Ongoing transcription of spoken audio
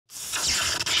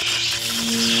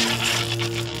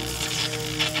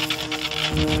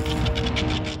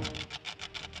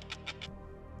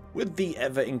With the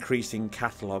ever-increasing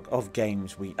catalogue of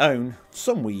games we own,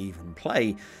 some we even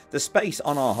play, the space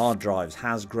on our hard drives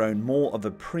has grown more of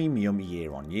a premium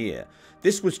year on year.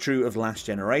 This was true of last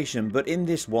generation, but in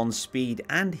this one, speed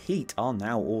and heat are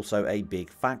now also a big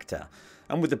factor.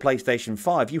 And with the PlayStation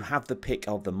 5, you have the pick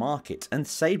of the market, and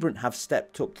Sabrent have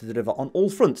stepped up to deliver on all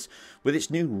fronts with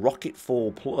its new Rocket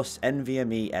 4 Plus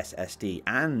NVMe SSD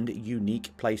and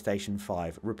unique PlayStation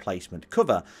 5 replacement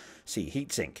cover, see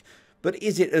Heatsink. But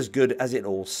is it as good as it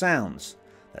all sounds?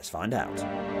 Let's find out.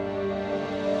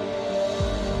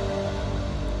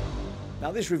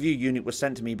 Now, this review unit was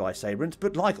sent to me by Sabrent,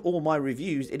 but like all my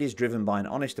reviews, it is driven by an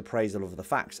honest appraisal of the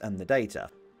facts and the data.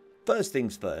 First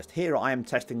things first, here I am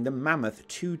testing the mammoth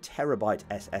 2TB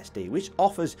SSD, which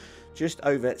offers just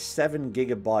over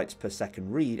 7GB per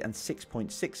second read and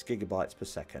 6.6GB per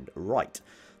second write.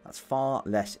 That's far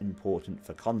less important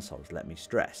for consoles, let me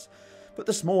stress. But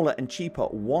the smaller and cheaper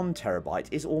 1TB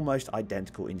is almost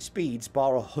identical in speeds,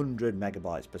 bar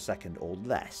 100MB per second or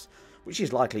less, which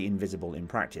is likely invisible in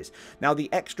practice. Now, the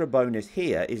extra bonus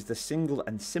here is the single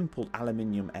and simple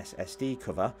aluminium SSD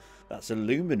cover. That's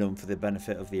aluminum for the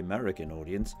benefit of the American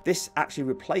audience. This actually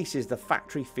replaces the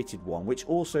factory fitted one, which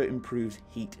also improves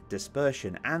heat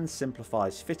dispersion and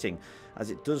simplifies fitting,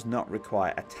 as it does not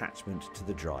require attachment to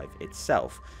the drive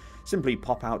itself. Simply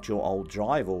pop out your old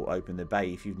drive or open the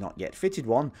bay if you've not yet fitted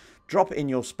one, drop it in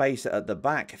your spacer at the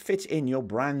back, fit in your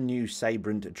brand new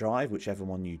Sabrent drive, whichever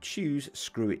one you choose,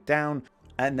 screw it down,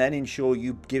 and then ensure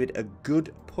you give it a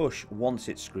good push once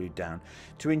it's screwed down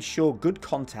to ensure good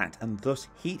contact and thus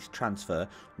heat transfer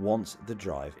once the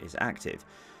drive is active.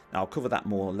 Now, I'll cover that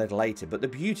more a little later, but the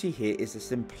beauty here is the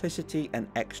simplicity and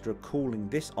extra cooling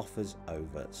this offers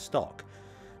over stock.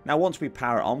 Now, once we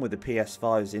power it on with the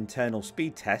PS5's internal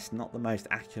speed test, not the most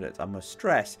accurate I must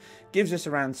stress, gives us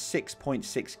around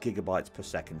 6.6GB per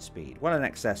second speed, well in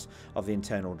excess of the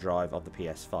internal drive of the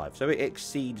PS5, so it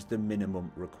exceeds the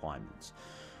minimum requirements.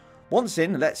 Once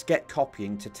in, let's get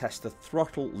copying to test the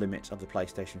throttle limit of the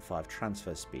PlayStation 5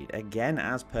 transfer speed. Again,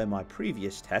 as per my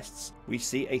previous tests, we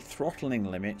see a throttling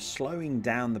limit slowing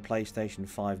down the PlayStation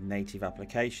 5 native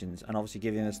applications and obviously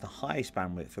giving us the highest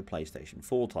bandwidth for PlayStation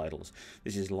 4 titles.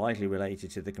 This is likely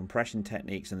related to the compression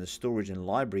techniques and the storage and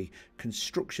library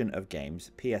construction of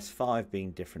games, PS5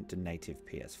 being different to native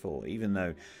PS4, even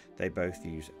though they both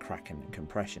use Kraken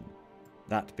compression.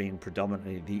 That being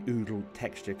predominantly the Oodle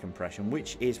texture compression,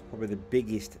 which is probably the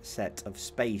biggest set of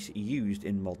space used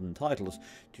in modern titles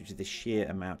due to the sheer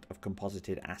amount of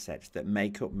composited assets that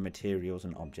make up materials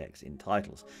and objects in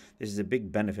titles. This is a big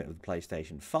benefit of the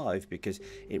PlayStation 5 because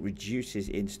it reduces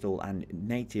install and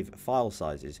native file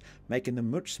sizes, making them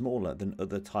much smaller than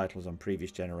other titles on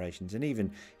previous generations and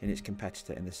even in its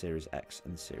competitor in the Series X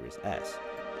and Series S.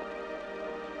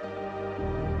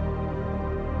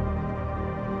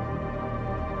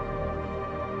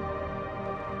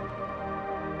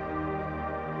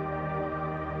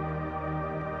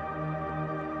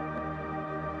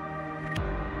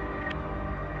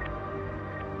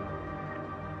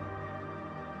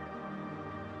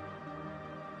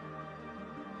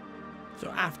 So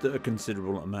after a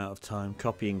considerable amount of time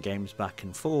copying games back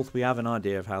and forth, we have an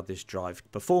idea of how this drive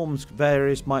performs,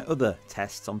 various my other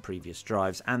tests on previous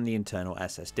drives and the internal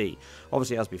SSD.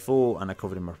 Obviously, as before, and I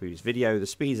covered in my previous video, the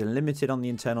speeds are limited on the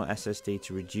internal SSD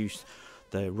to reduce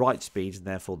the write speeds, and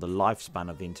therefore the lifespan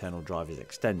of the internal drive is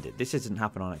extended. This doesn't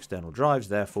happen on external drives,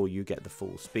 therefore you get the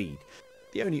full speed.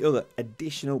 The only other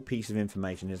additional piece of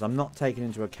information is I'm not taking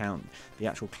into account the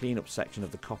actual cleanup section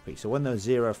of the copy. So when the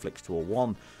 0 flicks to a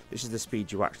 1, this is the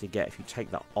speed you actually get if you take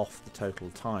that off the total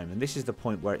time. And this is the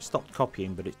point where it stopped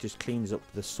copying, but it just cleans up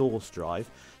the source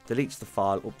drive, deletes the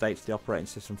file, updates the operating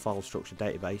system file structure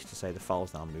database to say the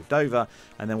file's now moved over,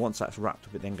 and then once that's wrapped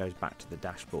up, it then goes back to the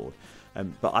dashboard.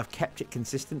 But I've kept it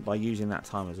consistent by using that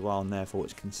time as well, and therefore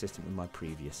it's consistent with my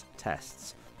previous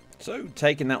tests. So,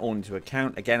 taking that all into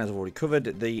account, again, as I've already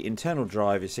covered, the internal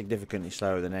drive is significantly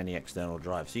slower than any external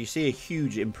drive. So you see a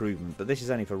huge improvement, but this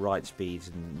is only for write speeds,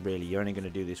 and really you're only going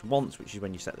to do this once, which is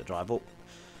when you set the drive up,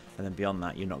 and then beyond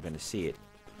that you're not going to see it.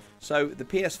 So the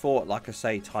PS4, like I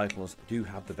say, titles do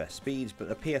have the best speeds, but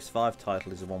the PS5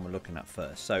 title is the one we're looking at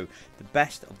first. So the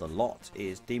best of the lot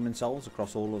is Demon's Souls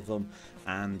across all of them,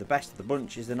 and the best of the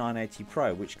bunch is the 980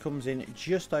 Pro, which comes in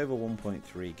just over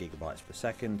 1.3GB per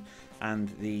second, and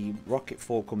the Rocket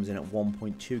 4 comes in at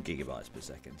 1.2GB per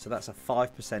second. So that's a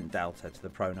 5% delta to the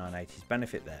Pro 980's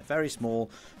benefit there. Very small,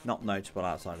 not notable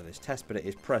outside of this test, but it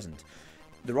is present.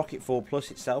 The Rocket 4 Plus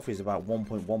itself is about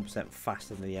 1.1%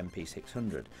 faster than the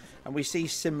MP600, and we see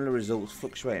similar results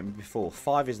fluctuating before.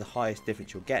 5 is the highest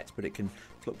difference you'll get, but it can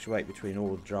fluctuate between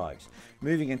all the drives.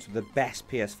 Moving into the best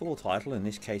PS4 title, in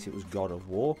this case it was God of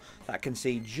War, that can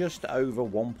see just over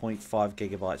 1.5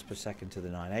 gigabytes per second to the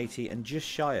 980 and just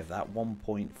shy of that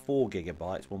 1.4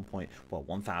 gigabytes,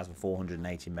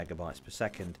 1480 megabytes per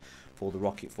second for the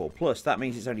Rocket 4 Plus. That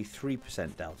means it's only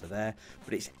 3% delta there,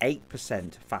 but it's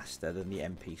 8% faster than the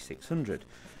MP600.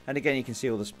 And again, you can see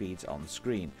all the speeds on the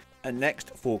screen. And next,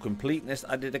 for completeness,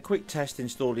 I did a quick test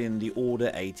installing the Order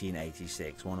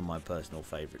 1886, one of my personal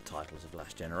favourite titles of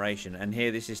last generation. And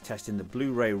here this is testing the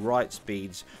Blu-ray write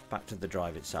speeds back to the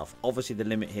drive itself. Obviously the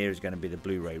limit here is going to be the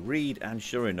Blu-ray read, and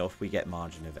sure enough we get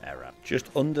margin of error.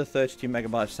 Just under 32 megabytes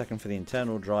per second for the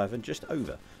internal drive and just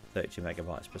over 32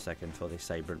 megabytes per second for the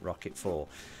Sabrent Rocket 4.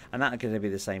 And that's going to be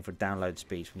the same for download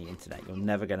speeds from the internet. You're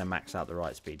never going to max out the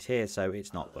write speeds here, so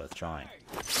it's not worth trying.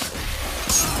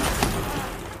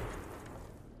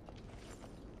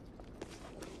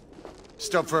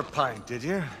 Stop for a pint, did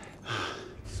you?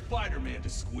 Spider-Man to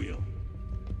squeal.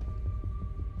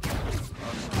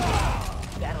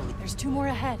 There's 2 more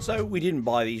ahead. So we didn't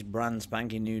buy these brand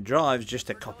spanking new drives just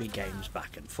to copy games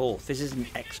back and forth. This is an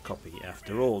X-copy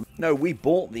after all. No, we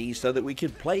bought these so that we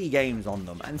could play games on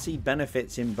them and see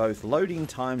benefits in both loading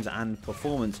times and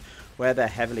performance, where they're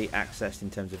heavily accessed in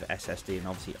terms of SSD and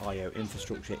obviously I/O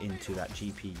infrastructure into that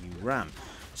GPU RAM.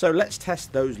 So let's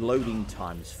test those loading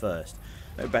times first.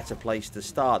 No better place to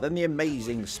start than the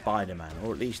amazing Spider-Man,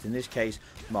 or at least in this case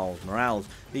Miles Morales,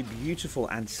 the beautiful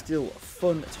and still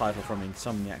fun title from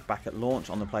Insomniac back at launch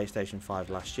on the PlayStation 5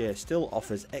 last year, still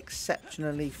offers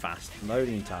exceptionally fast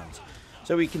loading times.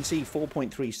 So we can see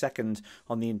 4.3 seconds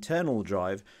on the internal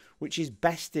drive, which is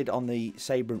bested on the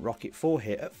Sabrent Rocket 4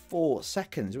 here at 4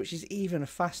 seconds, which is even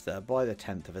faster by the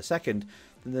 10th of a second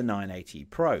than the 980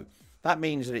 Pro. That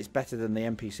means that it's better than the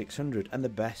MP600 and the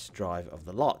best drive of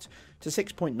the lot, to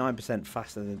 6.9%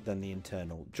 faster than the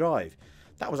internal drive.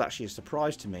 That was actually a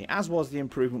surprise to me, as was the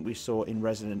improvement we saw in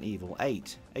Resident Evil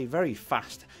 8, a very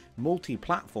fast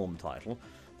multi-platform title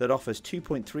that offers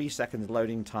 2.3 seconds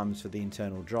loading times for the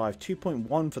internal drive,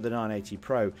 2.1 for the 980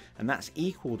 Pro, and that's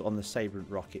equalled on the Sabrent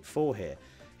Rocket 4 here.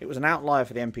 It was an outlier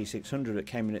for the MP600 that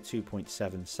came in at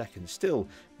 2.7 seconds, still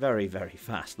very, very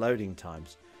fast loading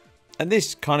times. And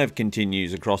this kind of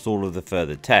continues across all of the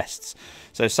further tests.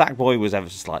 So Sackboy was ever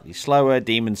so slightly slower,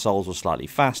 Demon Souls was slightly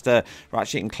faster,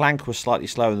 Ratchet and Clank was slightly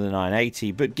slower than the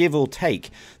 980, but give or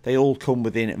take, they all come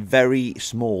within very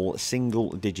small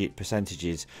single-digit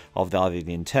percentages of either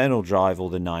the internal drive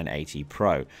or the 980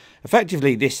 Pro.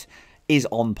 Effectively, this is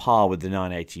on par with the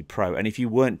 980 Pro, and if you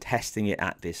weren't testing it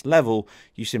at this level,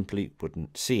 you simply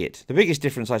wouldn't see it. The biggest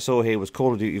difference I saw here was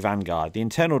Call of Duty Vanguard. The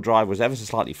internal drive was ever so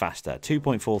slightly faster,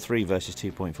 2.43 versus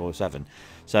 2.47.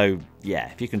 So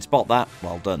yeah, if you can spot that,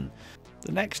 well done.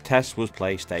 The next test was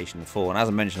PlayStation 4, and as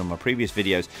I mentioned on my previous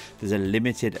videos, there's a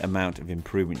limited amount of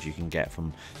improvements you can get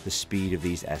from the speed of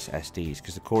these SSDs,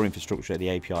 because the core infrastructure of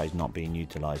the API is not being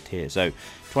utilised here. So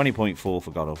 20.4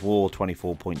 for God of War,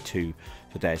 24.2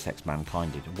 for Deus Ex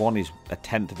Mankind. One is a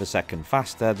 1/10 of a second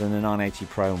faster than the 980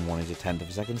 Pro, and one is a 1/10 of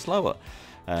a second slower.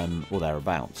 Or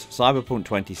thereabouts. Cyberpunk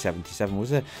 2077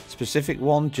 was a specific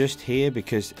one just here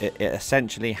because it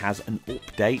essentially has an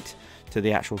update to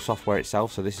the actual software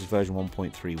itself. So this is version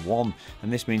 1.31,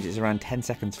 and this means it's around 10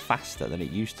 seconds faster than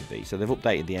it used to be. So they've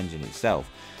updated the engine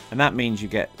itself, and that means you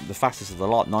get the fastest of the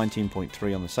lot,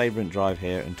 19.3 on the Sabrent drive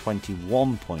here and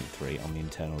 21.3 on the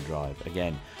internal drive.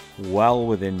 Again, well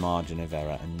within margin of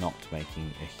error and not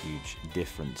making a huge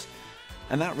difference.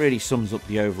 And that really sums up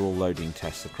the overall loading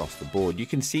tests across the board. You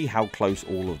can see how close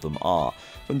all of them are.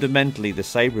 Fundamentally, the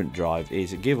Sabrent drive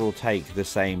is, give or take, the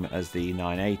same as the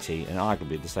 980 and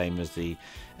arguably the same as the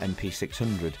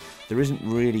MP600. There isn't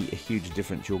really a huge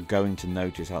difference you're going to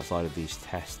notice outside of these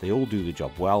tests. They all do the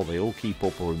job well, they all keep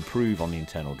up or improve on the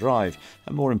internal drive,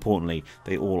 and more importantly,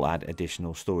 they all add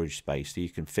additional storage space so you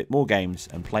can fit more games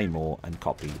and play more and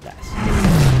copy less.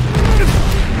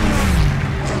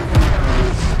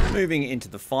 Moving into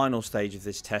the final stage of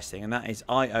this testing, and that is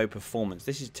I/O performance.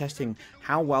 This is testing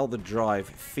how well the drive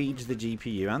feeds the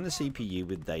GPU and the CPU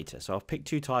with data. So I've picked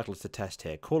 2 titles to test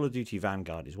here. Call of Duty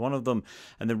Vanguard is one of them,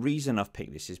 and the reason I've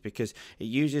picked this is because it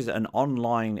uses an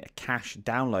online cache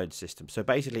download system. So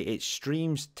basically it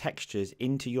streams textures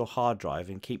into your hard drive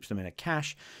and keeps them in a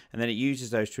cache, and then it uses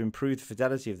those to improve the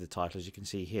fidelity of the title. As you can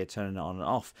see here, turning it on and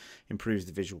off improves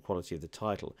the visual quality of the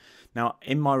title. Now,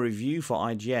 in my review for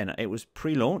IGN, it was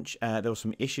pre-launch. There were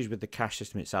some issues with the cache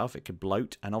system itself. It could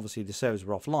bloat, and obviously the servers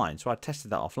were offline, so I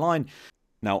tested that offline.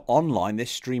 Now online,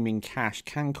 this streaming cache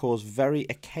can cause very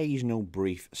occasional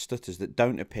brief stutters that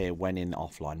don't appear when in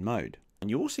offline mode. And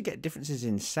you also get differences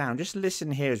in sound. Just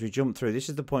listen here as we jump through. This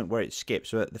is the point where it skips.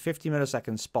 So at the 50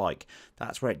 millisecond spike,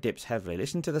 that's where it dips heavily.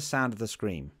 Listen to the sound of the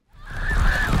scream.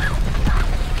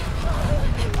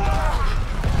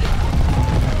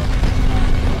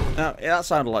 Now, that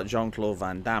sounded like Jean-Claude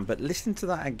Van Damme, but listen to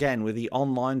that again with the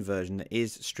online version that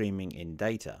is streaming in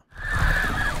data.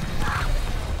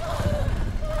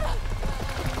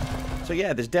 So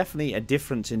yeah, there's definitely a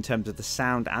difference in terms of the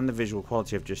sound and the visual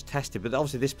quality I've just tested, but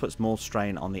obviously this puts more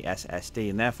strain on the SSD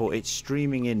and therefore it's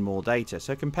streaming in more data.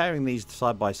 So comparing these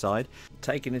side by side,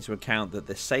 taking into account that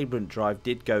the Sabrent drive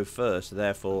did go first,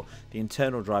 therefore the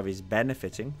internal drive is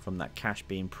benefiting from that cache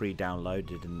being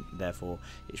pre-downloaded and therefore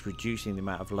it's reducing the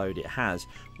amount of load it has,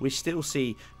 we still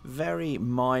see very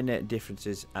minor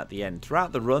differences at the end.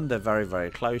 Throughout the run they're very, very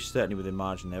close, certainly within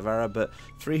margin of error, but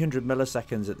 300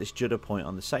 milliseconds at this judder point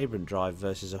on the Sabrent drive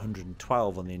versus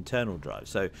 112 on the internal drive.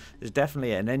 So there's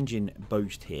definitely an engine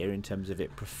boost here in terms of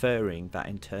it preferring that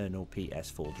internal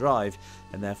PS4 drive,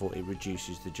 and therefore it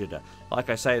reduces the judder.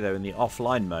 Like I say though, in the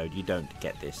offline mode you don't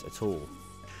get this at all.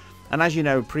 And as you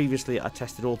know, previously I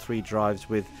tested all three drives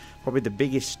with probably the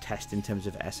biggest test in terms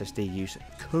of SSD use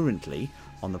currently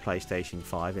on the PlayStation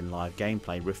 5 in live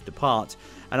gameplay, Rift Apart,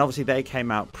 and obviously they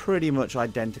came out pretty much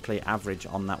identically average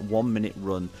on that 1 minute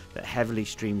run that heavily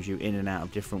streams you in and out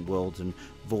of different worlds and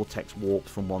vortex warps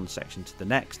from one section to the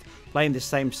next. Playing the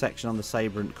same section on the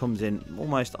Sabrent comes in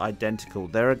almost identical.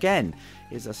 There again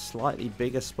is a slightly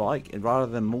bigger spike, and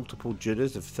rather than multiple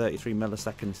judders of 33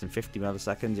 milliseconds and 50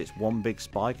 milliseconds, it's one big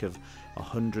spike of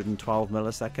 112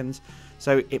 milliseconds.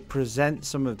 So it presents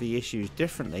some of the issues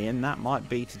differently, and that might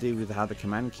be to do with how the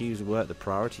command queues work, the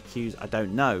priority queues, I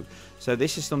don't know. So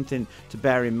this is something to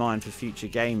bear in mind for future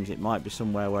games. It might be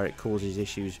somewhere where it causes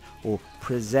issues or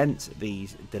presents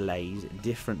these delays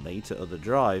differently to other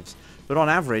drives, but on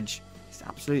average it's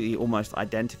absolutely almost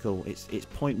identical. It's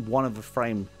 0.1 of a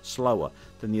frame slower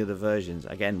than the other versions,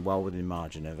 again well within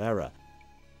margin of error.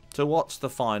 So what's the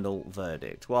final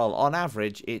verdict? Well, on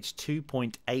average it's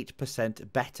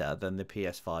 2.8% better than the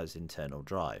PS5's internal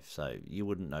drive, so you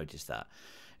wouldn't notice that.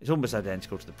 It's almost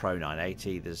identical to the Pro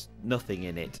 980, there's nothing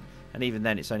in it, and even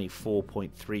then it's only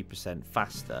 4.3%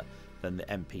 faster than the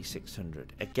MP600.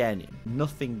 Again,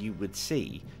 nothing you would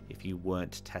see if you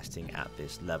weren't testing at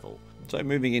this level. So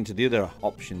moving into the other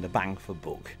option, the bang for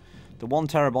buck. The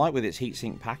 1TB with its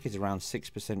heatsink pack is around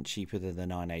 6% cheaper than the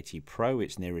 980 Pro,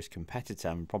 its nearest competitor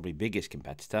and probably biggest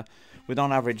competitor, with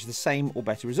on average the same or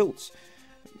better results.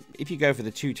 If you go for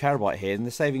the 2TB here, then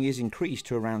the saving is increased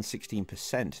to around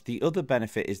 16%. The other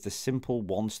benefit is the simple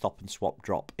one stop and swap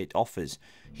drop it offers.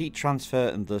 Heat transfer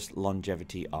and thus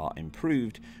longevity are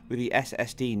improved, with the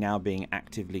SSD now being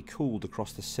actively cooled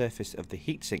across the surface of the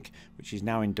heatsink, which is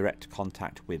now in direct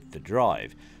contact with the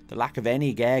drive. The lack of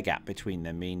any air gap between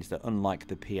them means that unlike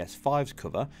the PS5's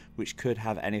cover, which could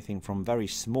have anything from very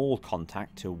small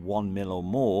contact to 1 mil or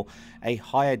more, a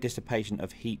higher dissipation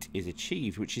of heat is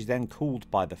achieved, which is then cooled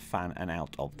by the fan and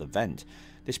out of the vent.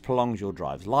 This prolongs your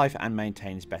drive's life and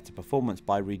maintains better performance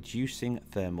by reducing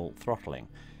thermal throttling.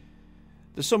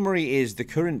 The summary is the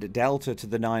current delta to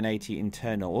the 980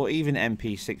 internal or even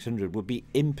MP600 would be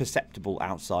imperceptible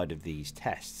outside of these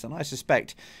tests, and I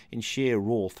suspect in sheer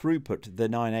raw throughput the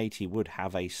 980 would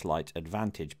have a slight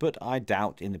advantage, but I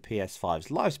doubt in the PS5's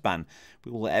lifespan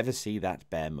we will ever see that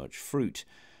bear much fruit.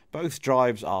 Both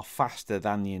drives are faster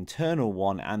than the internal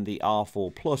one, and the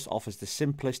R4 Plus offers the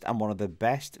simplest and one of the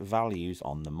best values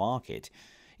on the market.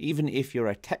 Even if you're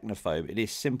a technophobe, it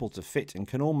is simple to fit and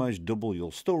can almost double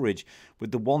your storage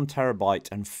with the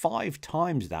 1TB and 5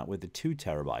 times that with the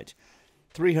 2TB.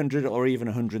 £300 or even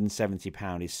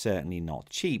 £170 is certainly not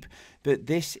cheap, but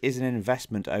this is an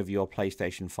investment over your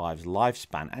PlayStation 5's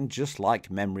lifespan, and just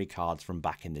like memory cards from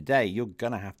back in the day, you're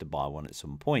gonna have to buy one at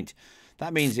some point.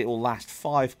 That means it will last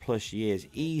 5+ years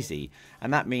easy,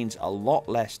 and that means a lot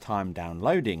less time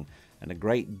downloading and a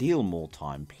great deal more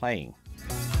time playing.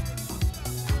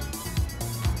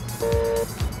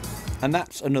 And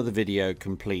that's another video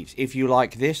complete. If you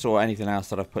like this or anything else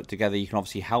that I've put together, you can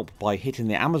obviously help by hitting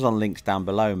the Amazon links down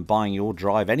below and buying your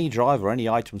drive, any drive or any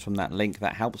items from that link.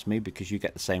 That helps me because you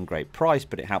get the same great price,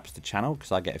 but it helps the channel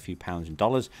because I get a few pounds and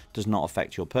dollars. Does not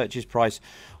affect your purchase price.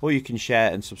 Or you can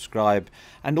share and subscribe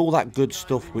and all that good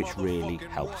stuff, which really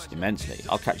helps immensely.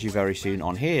 I'll catch you very soon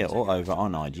on here or over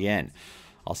on IGN.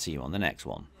 I'll see you on the next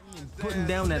one. Putting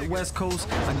down that West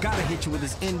Coast, I gotta hit you with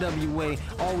this NWA,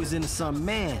 always in the sun.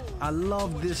 Man, I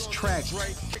love this track.